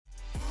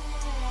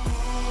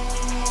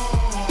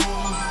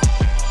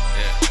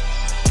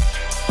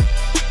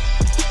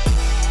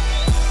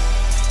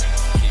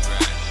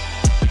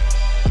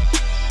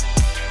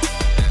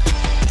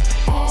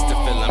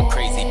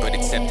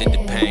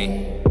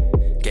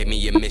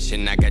me a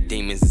mission, I got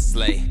demons to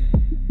slay.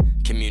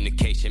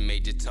 Communication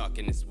major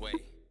talking this way.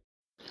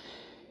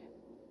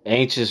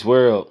 Anxious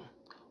world,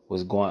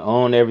 what's going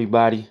on,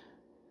 everybody?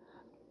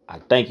 I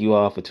thank you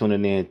all for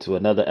tuning in to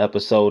another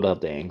episode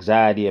of the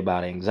Anxiety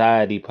About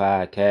Anxiety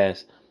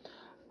podcast.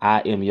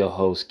 I am your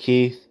host,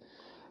 Keith.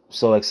 I'm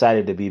so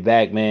excited to be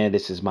back, man.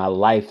 This is my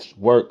life's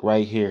work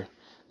right here,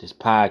 this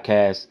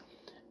podcast,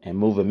 and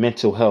moving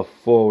mental health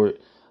forward.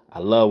 I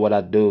love what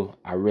I do.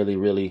 I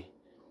really,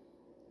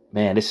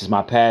 man, this is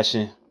my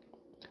passion.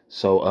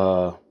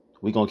 So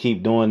we're going to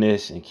keep doing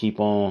this and keep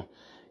on,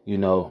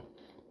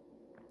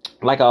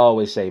 like I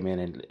always say, man,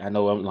 and I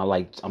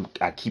know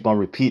I keep on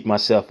repeating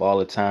myself all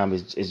the time.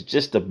 It's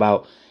just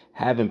about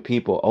having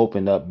people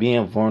open up,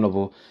 being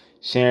vulnerable,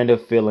 sharing their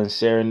feelings,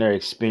 sharing their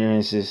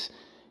experiences,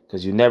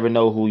 because you never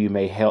know who you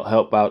may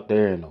help out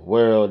there in the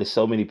world. There's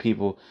so many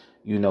people,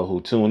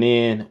 who tune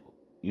in,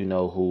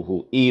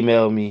 who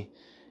email me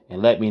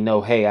and let me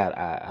know, hey,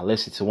 I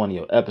listened to one of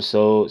your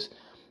episodes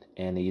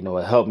and,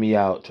 it helped me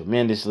out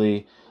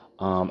tremendously.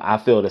 I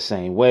feel the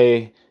same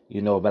way.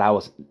 But I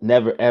was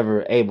never,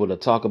 ever able to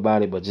talk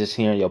about it. But just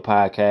hearing your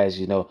podcast,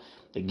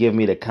 it give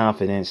me the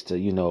confidence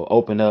to,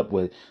 open up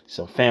with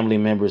some family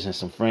members and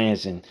some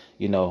friends and,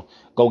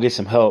 go get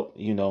some help,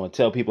 and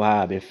tell people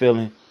how I've been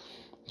feeling.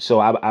 So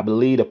I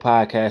believe the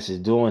podcast is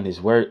doing its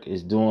work,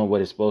 is doing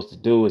what it's supposed to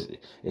do,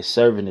 is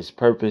serving its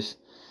purpose.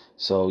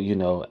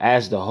 So,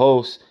 as the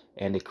host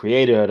and the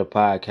creator of the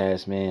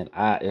podcast, man,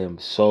 I am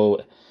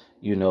so,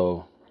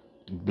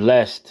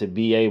 blessed to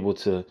be able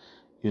to,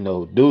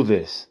 do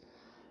this.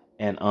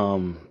 And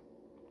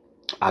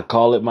I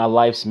call it my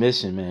life's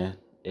mission, man.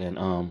 And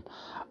I'm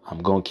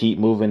gonna keep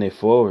moving it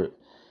forward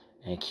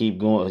and keep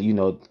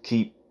going,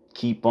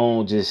 keep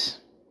on just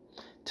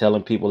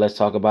telling people, let's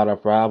talk about our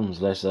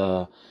problems. Let's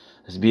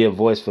be a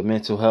voice for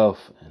mental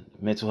health and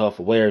mental health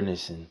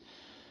awareness and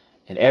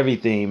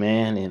everything,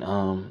 man.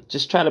 And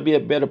just try to be a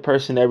better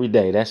person every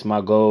day. That's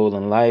my goal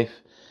in life.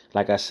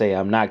 Like I say,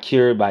 I'm not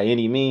cured by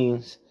any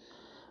means.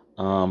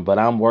 But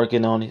I'm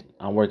working on it.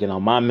 I'm working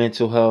on my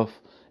mental health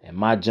and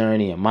my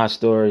journey and my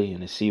story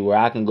and to see where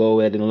I can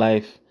go at in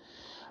life.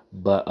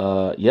 But,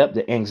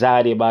 the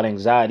Anxiety About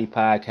Anxiety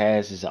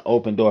podcast is an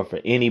open door for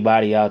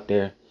anybody out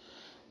there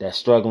that's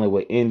struggling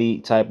with any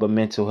type of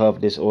mental health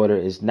disorder.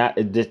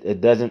 It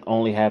doesn't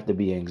only have to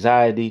be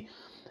anxiety.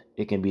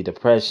 It can be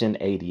depression,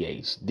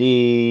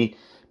 ADHD,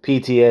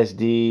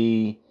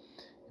 PTSD,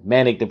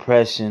 manic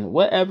depression,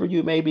 whatever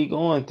you may be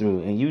going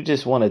through. And you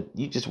just want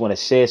to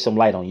shed some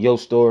light on your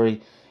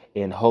story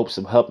in hopes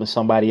of helping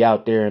somebody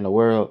out there in the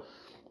world.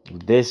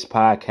 This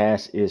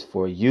podcast is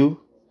for you.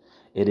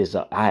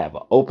 I have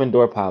an open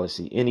door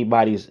policy.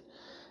 Anybody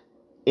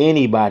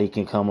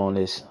can come on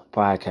this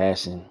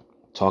podcast and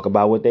talk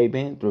about what they've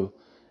been through.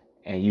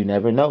 And you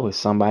never know. It's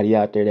somebody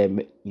out there that,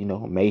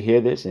 may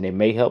hear this and it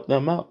may help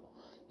them out.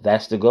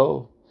 That's the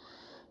goal.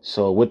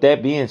 So with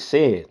that being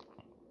said,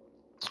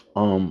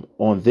 on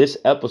this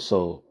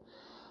episode,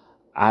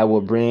 I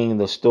will bring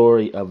the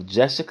story of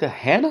Jessica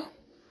Hanna.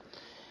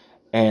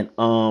 And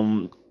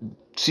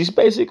she's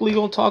basically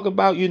going to talk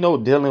about,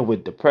 dealing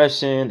with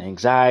depression,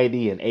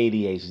 anxiety, and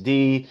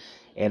ADHD,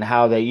 and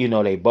how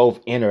they both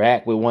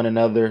interact with one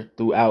another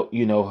throughout,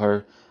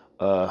 her,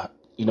 how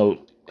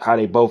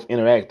they both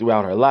interact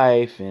throughout her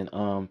life. And,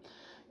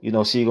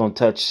 she's going to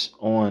touch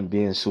on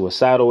being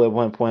suicidal at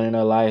one point in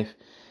her life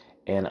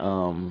and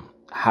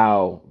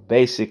how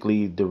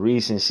basically the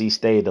reason she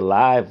stayed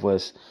alive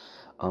was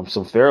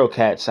some feral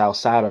cats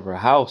outside of her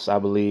house, I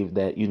believe,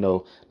 that,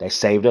 they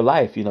saved her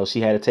life. She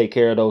had to take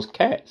care of those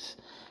cats.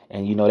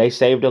 And, they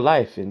saved her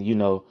life. And,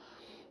 you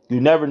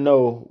never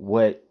know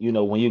what,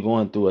 when you're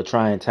going through a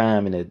trying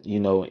time and, and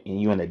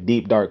you're in a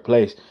deep, dark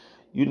place,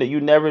 you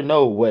never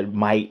know what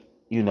might,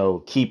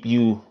 keep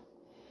you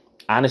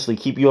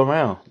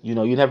around. You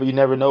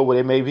never know what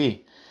it may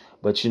be.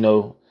 But,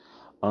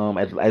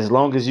 as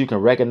long as you can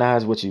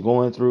recognize what you're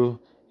going through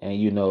and,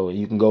 you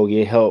can go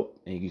get help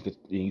and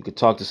you could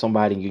talk to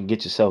somebody and you can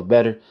get yourself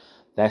better.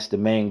 That's the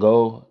main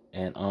goal.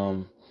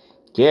 And,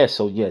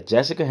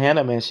 Jessica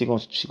Hanna, man, she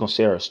gonna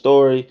share her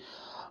story.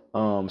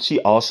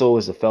 She also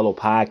is a fellow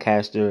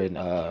podcaster, and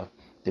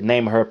the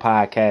name of her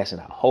podcast,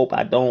 and I hope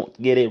I don't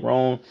get it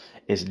wrong,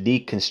 is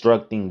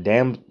Deconstructing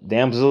Damsels,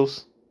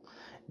 Damsels.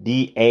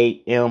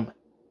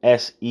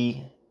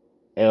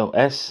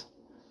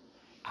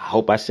 I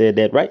hope I said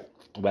that right,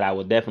 but I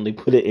will definitely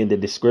put it in the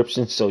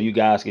description so you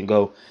guys can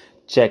go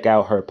check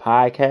out her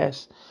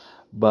podcast.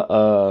 But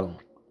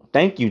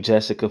thank you,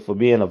 Jessica, for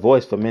being a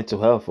voice for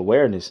mental health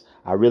awareness.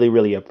 I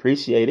really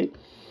appreciate it.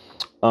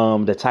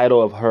 The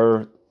title of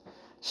her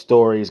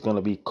story is going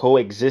to be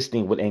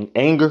Coexisting with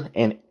Anger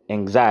and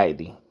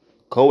Anxiety.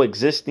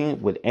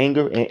 Coexisting with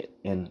anger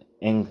and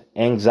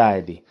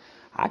anxiety.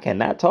 I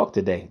cannot talk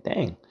today.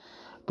 Dang.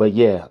 But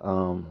yeah,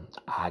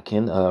 I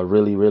can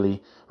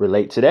really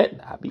relate to that.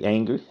 I be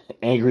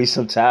angry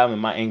sometimes,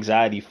 and my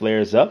anxiety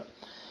flares up.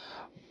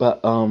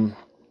 But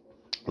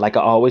like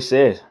I always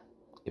said,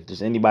 if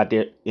there's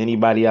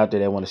anybody out there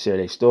that want to share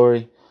their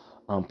story,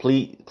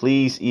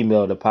 Please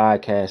email the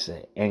podcast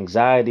at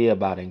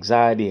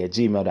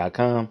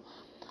anxietyabout@gmail.com.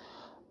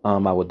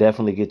 I will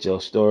definitely get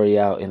your story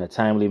out in a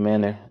timely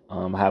manner.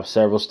 I have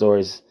several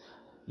stories,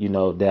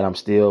 that I'm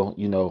still,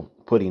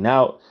 putting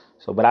out.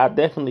 So, but I'll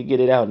definitely get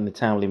it out in a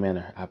timely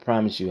manner. I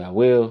promise you I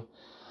will.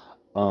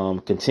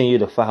 Continue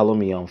to follow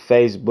me on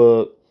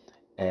Facebook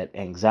at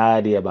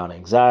Anxiety About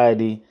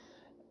Anxiety.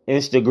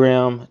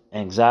 Instagram,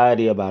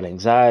 Anxiety About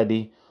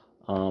Anxiety.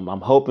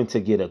 I'm hoping to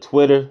get a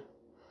Twitter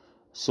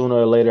sooner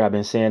or later. I've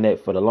been saying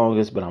that for the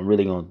longest, but I'm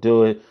really going to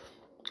do it.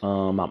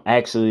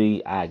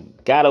 I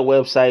got a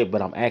website,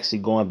 but I'm actually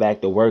going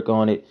back to work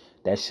on it.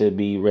 That should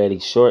be ready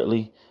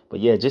shortly. But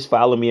yeah, just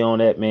follow me on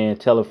that, man.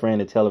 Tell a friend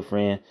to tell a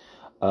friend.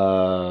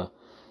 Uh,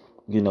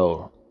 you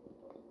know,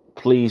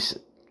 Please,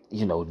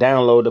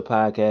 download the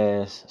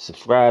podcast,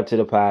 subscribe to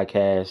the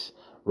podcast,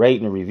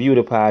 rate and review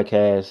the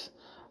podcast.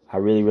 I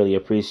really, really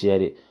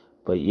appreciate it.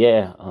 But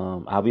yeah,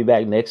 I'll be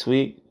back next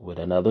week with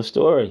another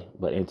story.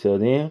 But until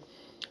then,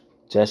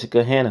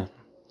 Jessica Hannah,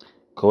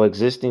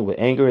 coexisting with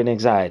anger and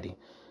anxiety.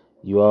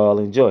 You all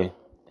enjoy.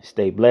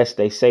 Stay blessed,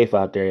 stay safe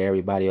out there,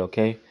 everybody,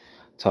 okay?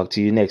 Talk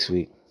to you next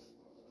week.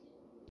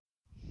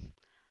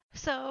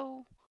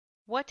 So,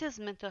 what does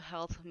mental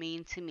health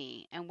mean to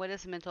me? And what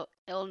does mental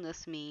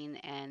illness mean?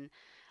 And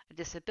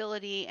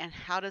disability? And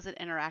how does it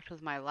interact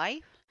with my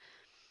life?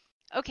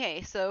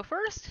 Okay, so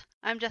first,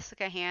 I'm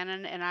Jessica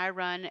Hannon, and I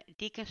run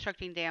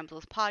Deconstructing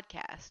Damsels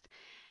podcast.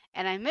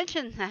 And I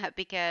mention that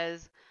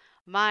because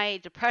my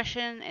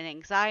depression and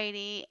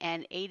anxiety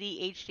and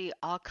ADHD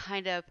all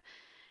kind of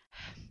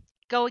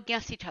go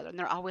against each other, and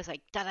they're always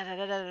like da da da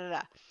da da da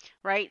da,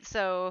 right?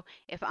 So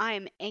if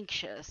I'm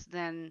anxious,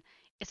 then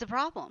it's a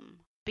problem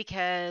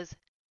because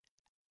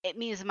it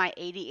means my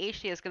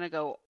ADHD is going to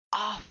go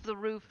off the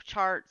roof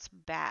charts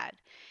bad.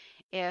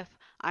 If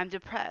I'm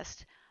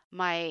depressed,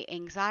 my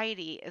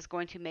anxiety is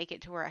going to make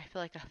it to where I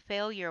feel like a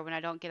failure when I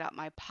don't get out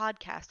my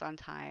podcast on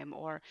time,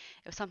 or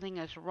if something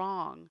is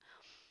wrong.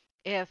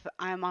 If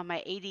I'm on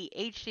my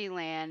ADHD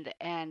land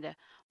and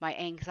my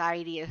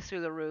anxiety is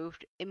through the roof,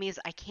 it means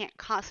I can't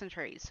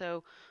concentrate.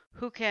 So,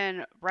 who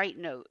can write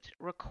notes,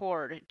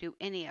 record, do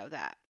any of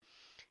that?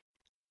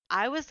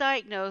 I was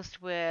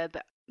diagnosed with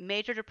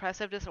major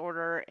depressive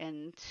disorder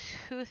in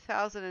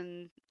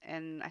 2000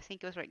 and I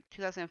think it was like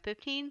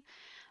 2015.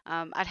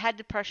 I'd had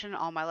depression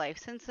all my life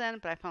since then,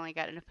 but I finally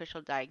got an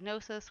official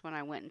diagnosis when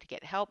I went to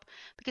get help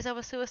because I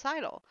was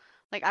suicidal.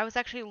 Like I was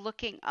actually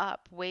looking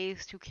up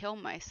ways to kill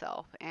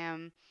myself,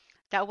 and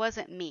that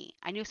wasn't me.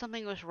 I knew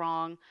something was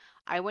wrong.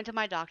 I went to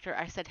my doctor.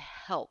 I said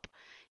help.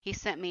 He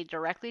sent me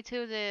directly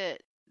to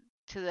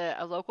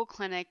a local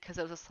clinic because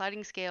it was a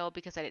sliding scale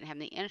because I didn't have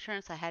any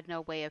insurance. I had no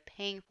way of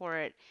paying for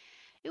it.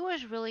 It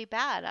was really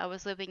bad. I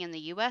was living in the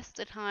US at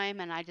the time,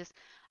 and I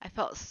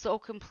felt so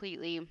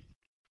completely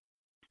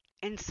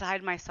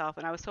inside myself,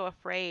 and I was so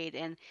afraid,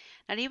 and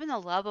not even the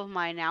love of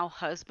my now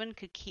husband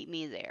could keep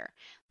me there.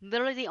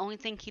 Literally the only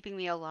thing keeping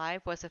me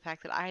alive was the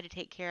fact that I had to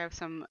take care of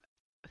some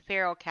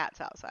feral cats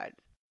outside.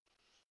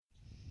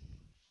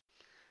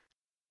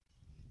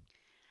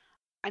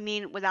 I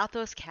mean, without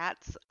those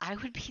cats, I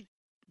would be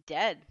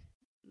dead.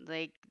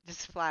 Like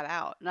just flat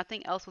out.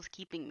 Nothing else was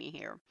keeping me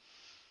here.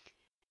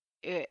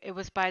 It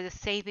was by the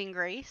saving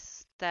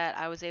grace that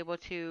I was able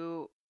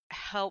to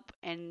help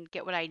and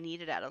get what I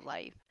needed out of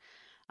life.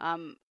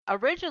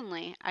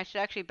 Originally, I should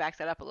actually back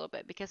that up a little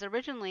bit because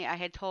originally I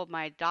had told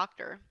my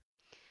doctor,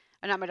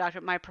 not my doctor,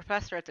 my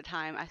professor at the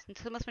time, I think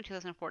it must have been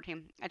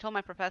 2014. I told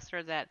my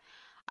professor that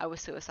I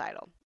was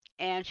suicidal,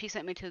 and she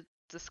sent me to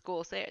the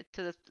school,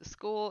 the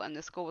school, and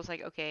the school was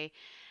like, okay,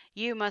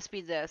 you must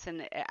be this,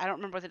 and I don't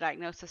remember what the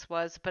diagnosis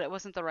was, but it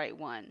wasn't the right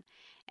one.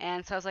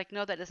 And so I was like,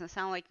 no, that doesn't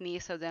sound like me.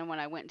 So then when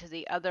I went to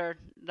the other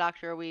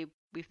doctor, we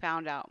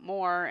found out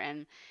more,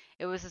 and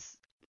it was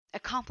a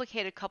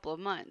complicated couple of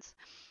months.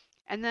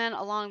 And then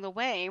along the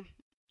way,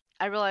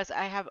 I realized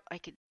I have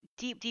like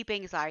deep, deep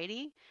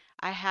anxiety.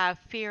 I have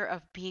fear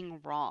of being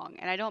wrong.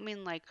 And I don't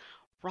mean like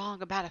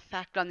wrong about a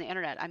fact on the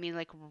internet. I mean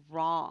like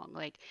wrong.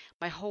 Like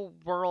my whole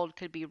world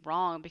could be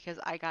wrong because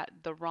I got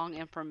the wrong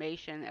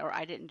information or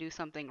I didn't do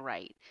something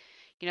right.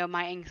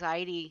 My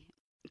anxiety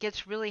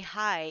gets really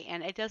high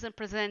and it doesn't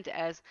present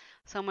as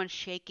someone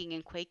shaking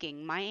and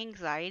quaking. My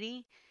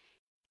anxiety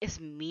is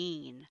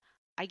mean.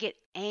 I get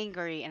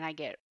angry and I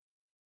get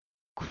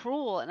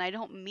cruel, and I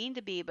don't mean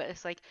to be, but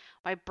it's like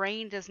my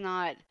brain does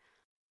not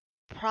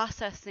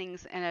process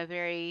things in a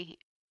very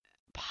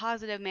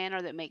positive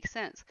manner that makes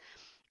sense.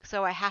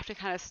 So I have to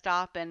kind of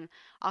stop, and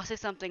I'll say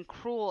something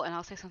cruel and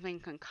I'll say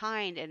something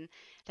unkind, and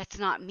that's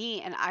not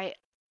me, and I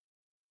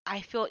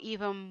feel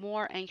even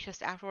more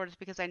anxious afterwards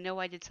because I know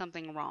I did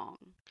something wrong.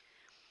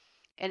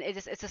 And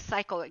it's a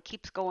cycle that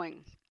keeps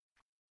going.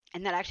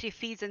 And that actually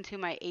feeds into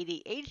my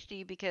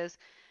ADHD because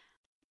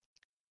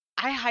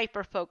I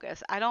hyper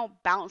focus. I don't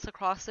bounce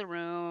across the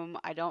room.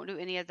 I don't do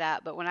any of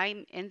that. But when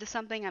I'm into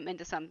something, I'm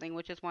into something,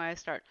 which is why I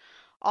start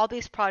all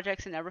these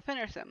projects and never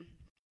finish them.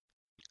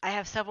 I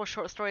have several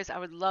short stories I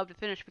would love to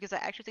finish because I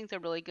actually think they're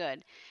really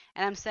good.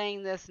 And I'm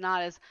saying this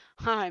not as,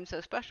 I'm so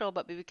special,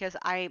 but because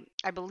I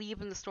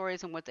believe in the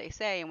stories and what they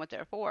say and what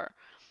they're for.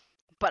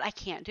 But I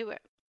can't do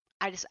it.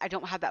 I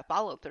don't have that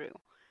follow through.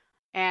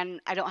 And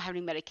I don't have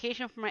any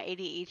medication for my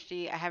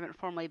ADHD. I haven't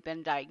formally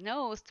been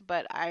diagnosed,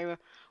 but I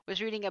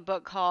was reading a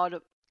book called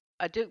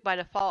A Duke by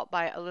Default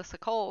by Alyssa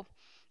Cole.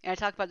 And I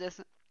talked about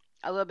this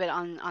a little bit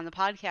on the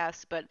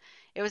podcast, but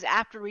it was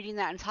after reading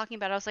that and talking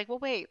about it, I was like, well,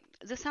 wait,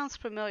 this sounds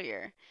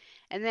familiar.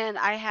 And then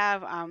I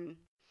have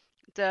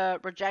the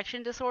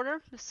rejection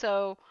disorder.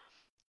 So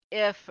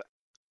if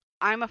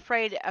I'm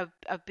afraid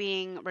of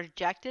being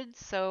rejected,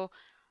 so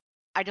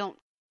I don't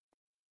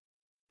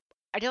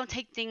I don't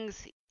take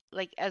things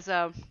like as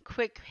a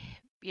quick,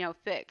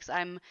 fix.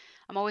 I'm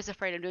always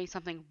afraid of doing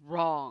something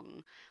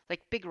wrong,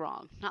 like big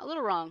wrong, not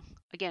little wrong.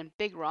 Again,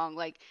 big wrong,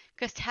 like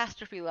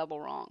catastrophe level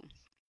wrong,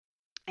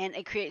 and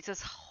it creates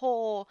this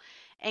whole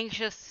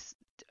anxious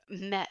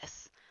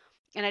mess.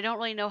 And I don't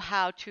really know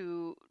how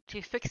to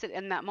fix it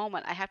in that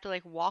moment. I have to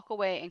like walk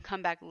away and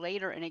come back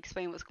later and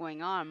explain what's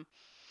going on.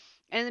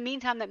 And in the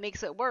meantime, that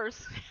makes it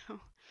worse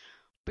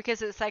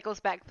because it cycles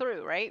back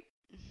through, right?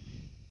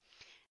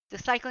 The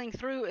cycling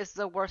through is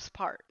the worst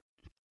part.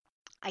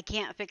 I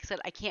can't fix it.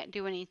 I can't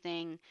do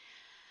anything.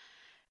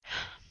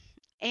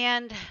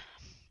 And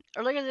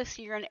earlier this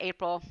year in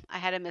April, I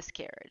had a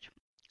miscarriage.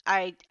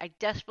 I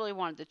desperately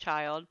wanted the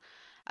child.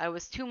 I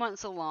was 2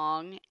 months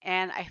along,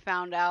 and I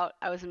found out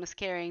I was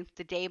miscarrying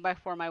the day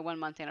before my 1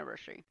 month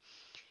anniversary.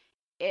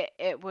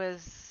 It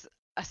was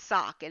a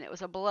sock and it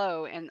was a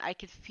blow, and I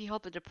could feel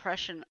the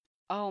depression.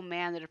 Oh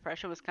man, the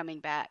depression was coming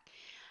back.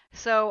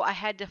 So I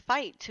had to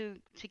fight to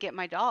get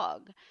my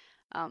dog.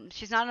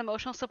 She's not an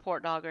emotional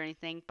support dog or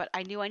anything, but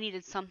I knew I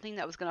needed something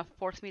that was going to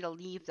force me to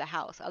leave the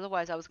house.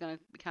 Otherwise, I was going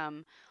to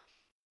become,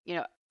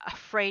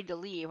 afraid to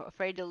leave,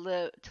 afraid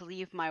to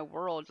leave my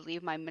world, to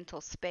leave my mental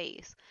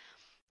space.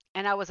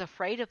 And I was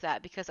afraid of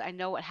that because I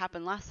know what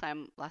happened last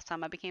time. Last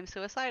time I became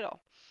suicidal.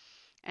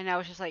 And I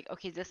was just like,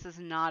 okay, this is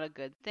not a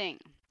good thing.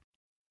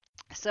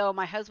 So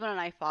my husband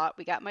and I fought.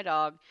 We got my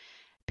dog.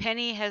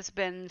 Penny has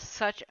been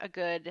such a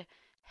good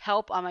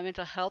help on my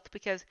mental health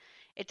because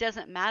it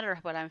doesn't matter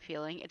what I'm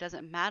feeling. It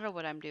doesn't matter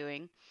what I'm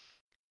doing.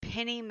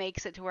 Penny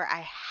makes it to where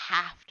I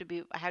have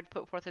to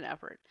put forth an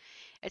effort.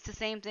 It's the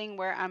same thing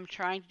where I'm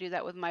trying to do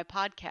that with my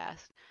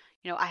podcast.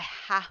 I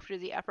have to do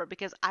the effort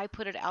because I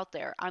put it out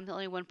there. I'm the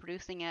only one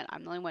producing it.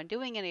 I'm the only one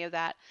doing any of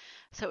that.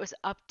 So it's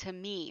up to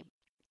me.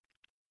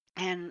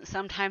 And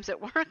sometimes it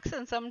works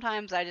and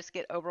sometimes I just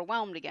get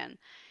overwhelmed again.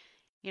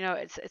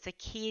 It's a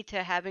key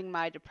to having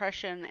my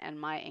depression and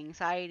my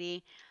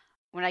anxiety.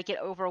 When I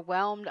get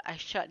overwhelmed, I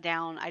shut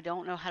down. I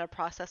don't know how to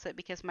process it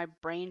because my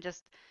brain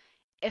just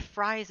it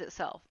fries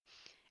itself.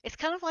 It's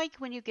kind of like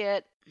when you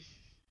get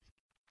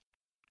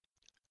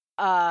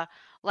a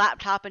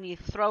laptop and you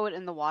throw it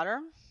in the water.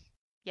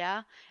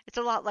 Yeah, it's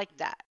a lot like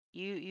that.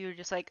 You're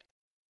just like,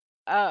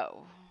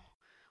 oh,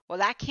 well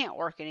that can't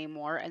work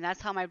anymore, and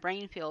that's how my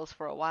brain feels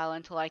for a while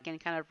until I can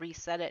kind of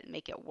reset it and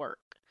make it work.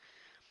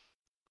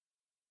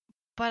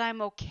 But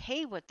I'm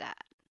okay with that.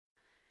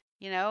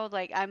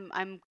 Like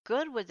I'm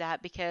good with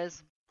that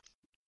because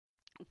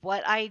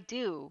what I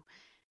do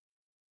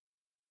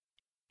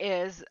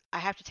is I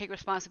have to take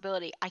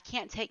responsibility. I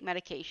can't take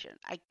medication.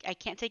 I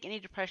can't take any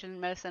depression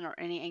medicine or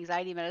any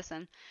anxiety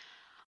medicine.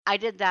 I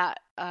did that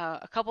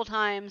a couple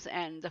times,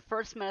 and the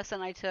first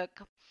medicine I took,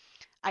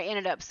 I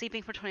ended up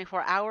sleeping for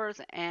 24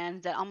 hours,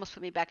 and that almost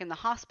put me back in the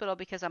hospital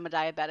because I'm a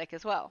diabetic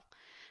as well.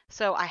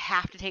 So I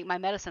have to take my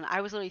medicine.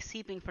 I was literally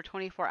sleeping for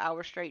 24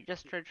 hours straight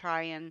just to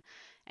try and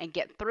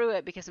get through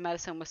it because the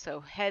medicine was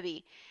so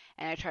heavy.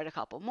 And I tried a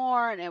couple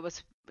more, and it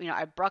was,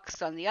 I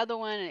bruxed on the other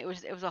one, and it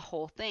was a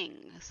whole thing.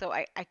 So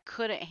I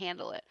couldn't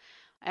handle it.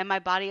 And my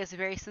body is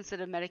very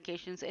sensitive to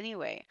medications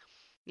anyway.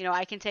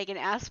 I can take an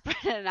aspirin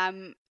and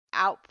I'm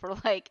out for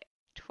like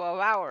 12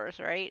 hours,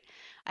 right?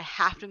 I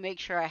have to make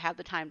sure I have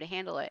the time to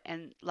handle it,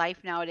 and life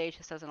nowadays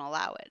just doesn't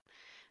allow it.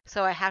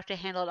 So I have to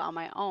handle it on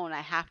my own.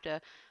 I have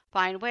to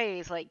find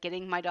ways like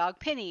getting my dog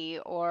Penny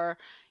or,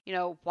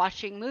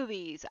 watching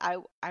movies.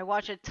 I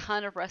watch a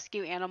ton of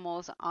rescue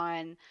animals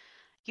on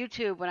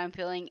YouTube when I'm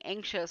feeling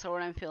anxious or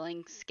when I'm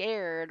feeling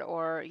scared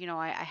or,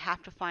 I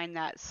have to find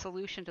that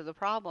solution to the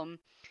problem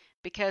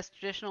because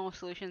traditional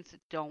solutions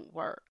don't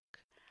work.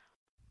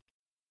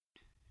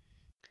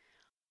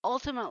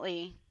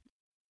 Ultimately,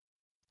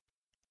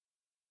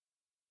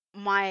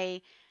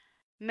 my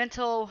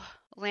mental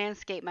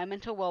landscape, my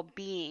mental well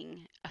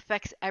being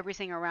affects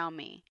everything around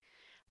me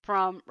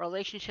from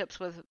relationships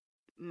with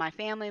my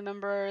family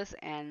members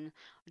and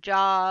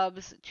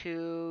jobs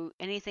to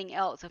anything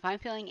else. If I'm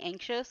feeling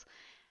anxious,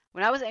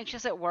 when I was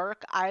anxious at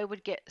work, I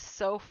would get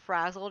so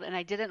frazzled and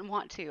I didn't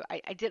want to.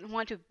 I didn't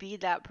want to be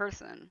that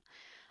person.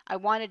 I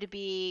wanted to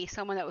be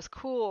someone that was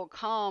cool,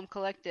 calm,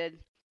 collected.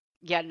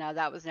 Yeah, no,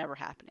 that was never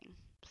happening.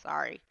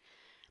 Sorry.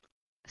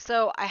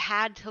 So I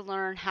had to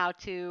learn how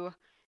to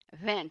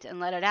vent and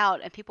let it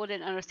out, and people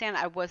didn't understand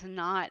I was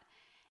not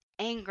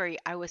angry,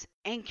 I was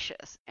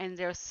anxious. And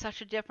there's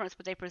such a difference,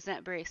 but they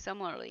present very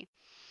similarly.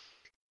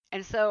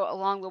 And so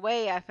along the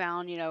way, I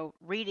found,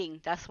 reading.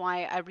 That's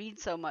why I read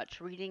so much.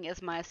 Reading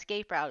is my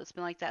escape route. It's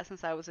been like that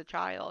since I was a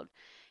child.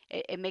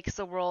 It makes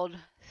the world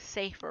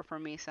safer for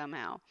me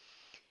somehow.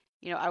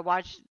 I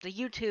watch the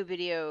YouTube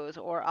videos,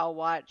 or I'll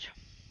watch,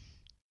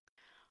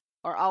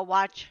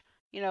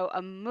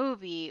 a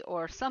movie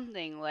or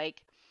something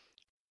like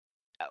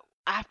uh,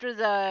 after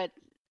the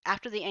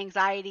after the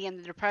anxiety and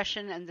the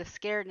depression and the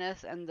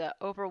scaredness and the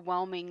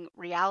overwhelming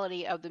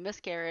reality of the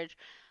miscarriage,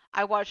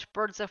 I watched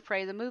Birds of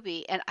Prey the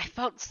movie and I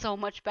felt so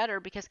much better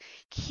because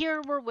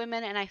here were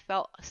women and I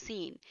felt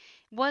seen.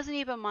 It wasn't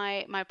even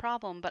my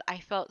problem, but I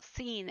felt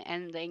seen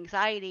and the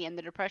anxiety and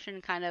the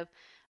depression kind of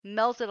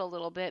melted a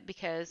little bit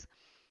because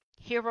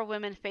here were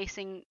women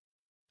facing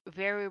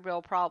very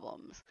real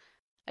problems.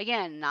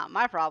 Again, not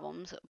my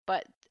problems,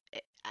 but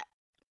it,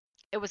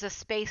 it was a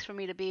space for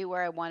me to be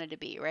where I wanted to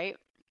be, right?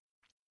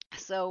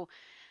 So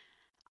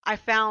I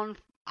found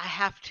I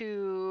have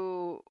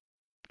to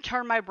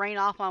turn my brain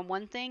off on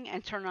one thing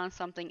and turn on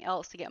something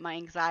else to get my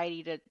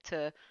anxiety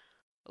to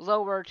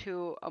lower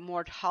to a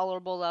more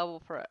tolerable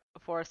level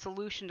for a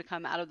solution to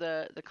come out of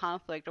the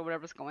conflict or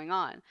whatever's going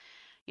on.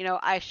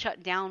 I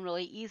shut down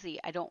really easy.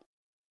 I don't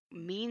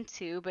mean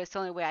to, but it's the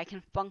only way I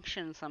can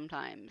function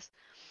sometimes.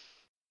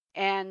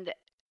 And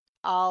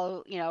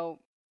I'll,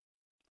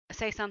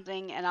 say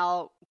something and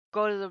I'll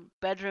go to the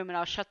bedroom and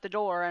I'll shut the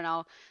door and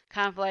I'll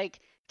kind of like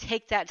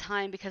take that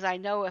time because I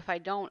know if I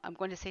don't, I'm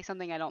going to say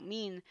something I don't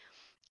mean.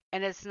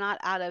 And it's not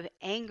out of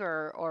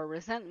anger or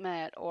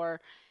resentment or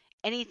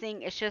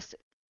anything. It's just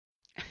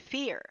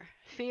fear.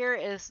 Fear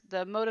is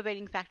the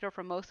motivating factor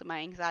for most of my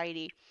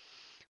anxiety,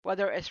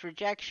 whether it's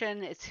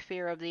rejection, it's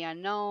fear of the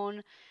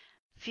unknown,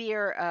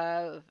 fear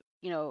of,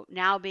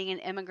 now being an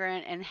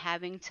immigrant and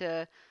having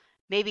to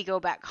maybe go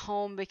back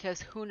home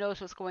because who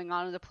knows what's going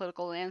on in the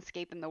political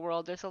landscape in the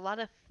world. There's a lot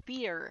of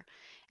fear,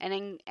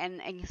 and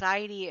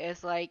anxiety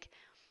is like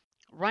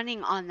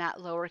running on that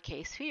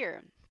lowercase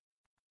fear.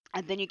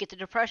 And then you get to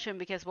depression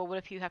because, well, what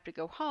if you have to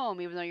go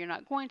home even though you're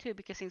not going to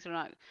because things are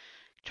not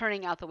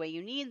turning out the way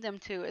you need them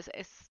to? It's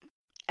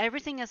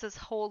everything is this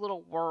whole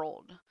little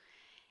world.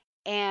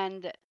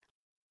 And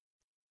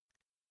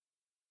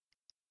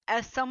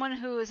as someone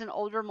who is an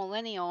older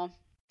millennial,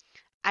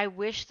 I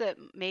wish that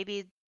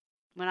maybe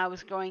when I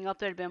was growing up,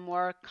 there'd been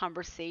more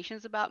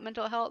conversations about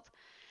mental health.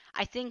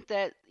 I think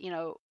that,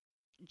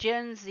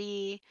 Gen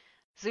Z,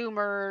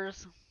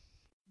 Zoomers,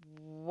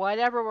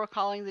 whatever we're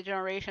calling the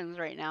generations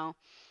right now,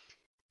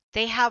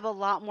 they have a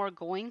lot more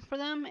going for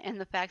them in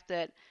the fact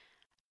that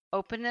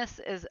openness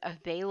is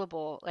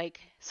available,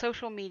 like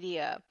social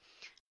media,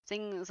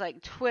 things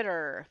like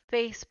Twitter,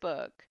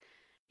 Facebook,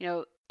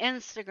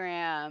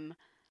 Instagram,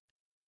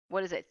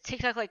 what is it,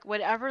 TikTok, like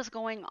whatever's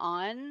going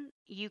on,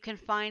 you can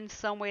find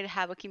some way to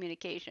have a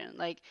communication.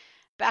 Like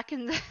back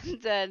in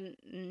the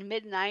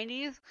mid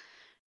 90s,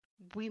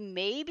 we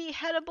maybe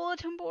had a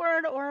bulletin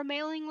board or a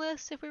mailing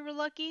list if we were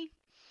lucky,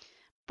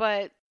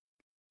 but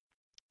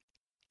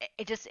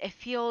it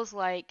feels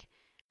like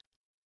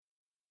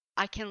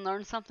I can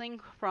learn something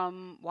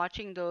from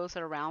watching those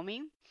around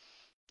me.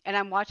 And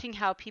I'm watching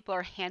how people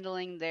are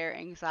handling their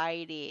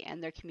anxiety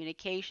and their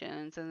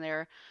communications and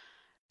their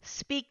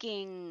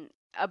speaking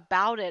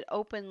about it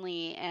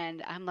openly,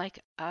 and I'm like,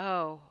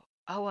 oh,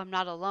 I'm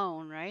not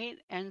alone, right?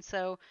 And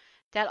so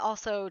that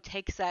also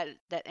takes that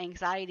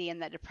anxiety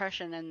and that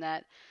depression and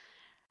that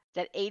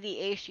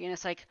ADHD, and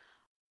it's like,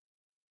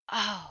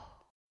 oh,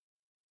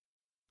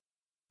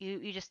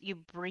 you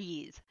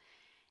breathe.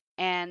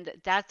 And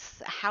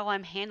that's how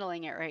I'm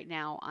handling it right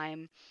now.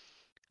 I'm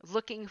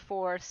looking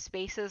for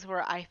spaces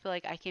where I feel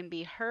like I can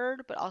be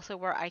heard, but also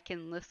where I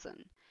can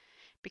listen,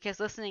 because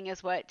listening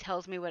is what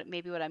tells me what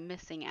I'm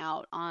missing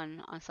out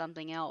on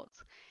something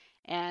else.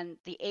 And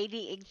the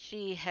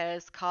ADHD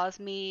has caused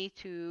me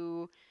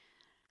to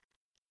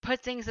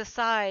put things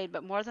aside,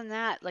 but more than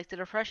that, like the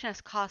depression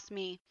has cost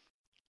me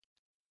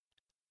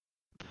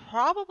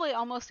probably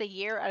almost a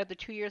year out of the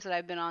 2 years that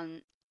I've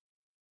been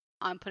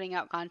on putting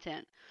out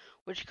content,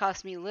 which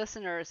cost me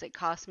listeners, it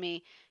cost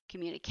me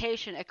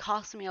communication, it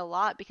cost me a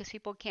lot because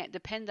people can't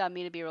depend on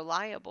me to be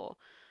reliable,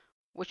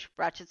 which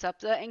ratchets up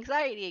the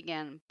anxiety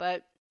again.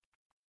 But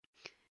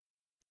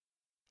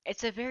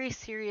it's a very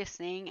serious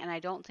thing, and I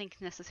don't think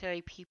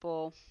necessarily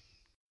people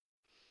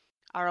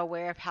are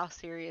aware of how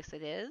serious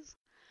it is.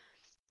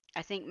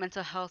 I think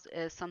mental health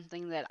is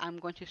something that I'm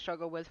going to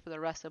struggle with for the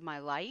rest of my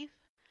life.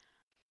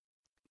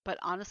 But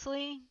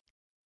honestly,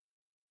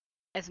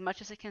 as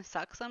much as it can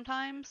suck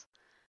sometimes,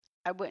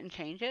 I wouldn't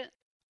change it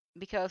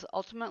because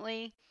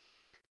ultimately,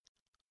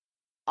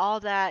 all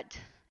that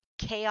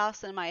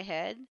chaos in my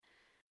head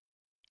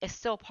is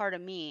still part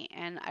of me.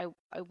 And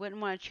I wouldn't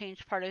want to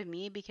change part of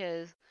me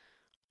because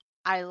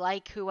I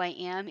like who I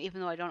am,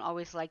 even though I don't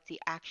always like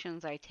the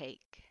actions I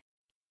take.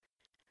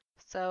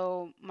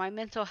 So my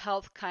mental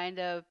health kind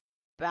of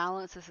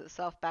balances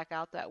itself back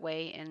out that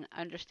way in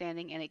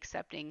understanding and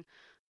accepting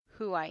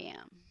who I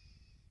am.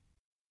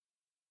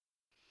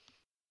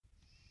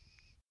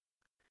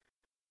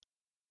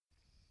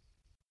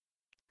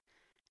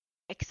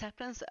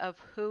 acceptance of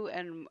who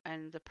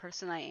and the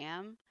person I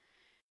am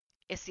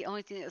is the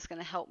only thing that's going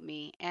to help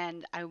me.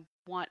 And I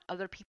want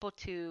other people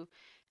to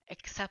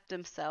accept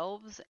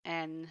themselves,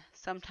 and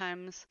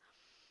sometimes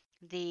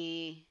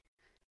the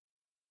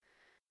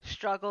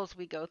struggles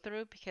we go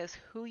through, because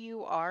who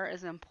you are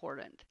is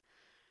important.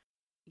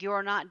 You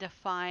are not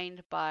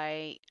defined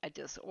by a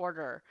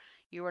disorder.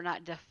 You are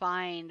not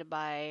defined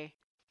by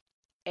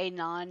a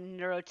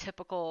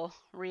non-neurotypical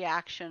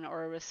reaction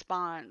or a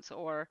response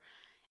or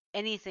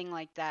anything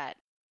like that.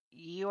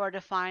 You are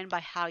defined by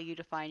how you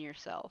define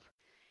yourself.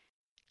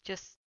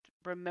 Just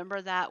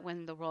remember that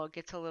when the world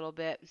gets a little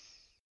bit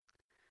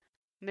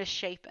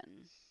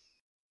misshapen.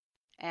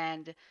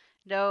 And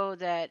know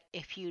that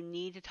if you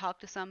need to talk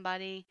to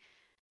somebody,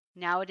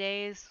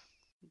 nowadays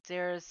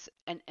there's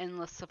an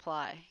endless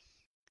supply.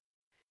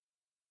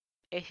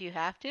 If you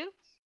have to,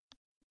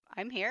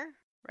 I'm here,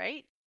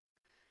 right?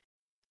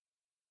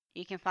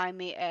 You can find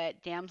me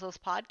at Damsels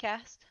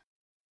Podcast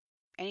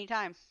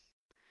anytime.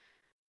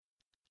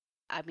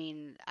 I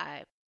mean,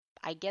 I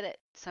get it.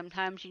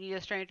 Sometimes you need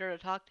a stranger to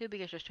talk to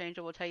because your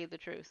stranger will tell you the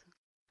truth.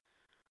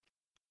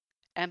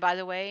 And by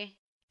the way,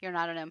 you're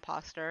not an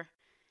imposter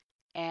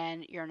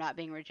and you're not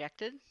being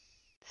rejected.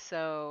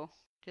 So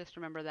just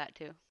remember that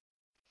too.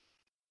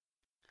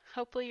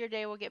 Hopefully your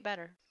day will get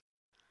better.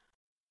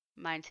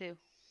 Mine too.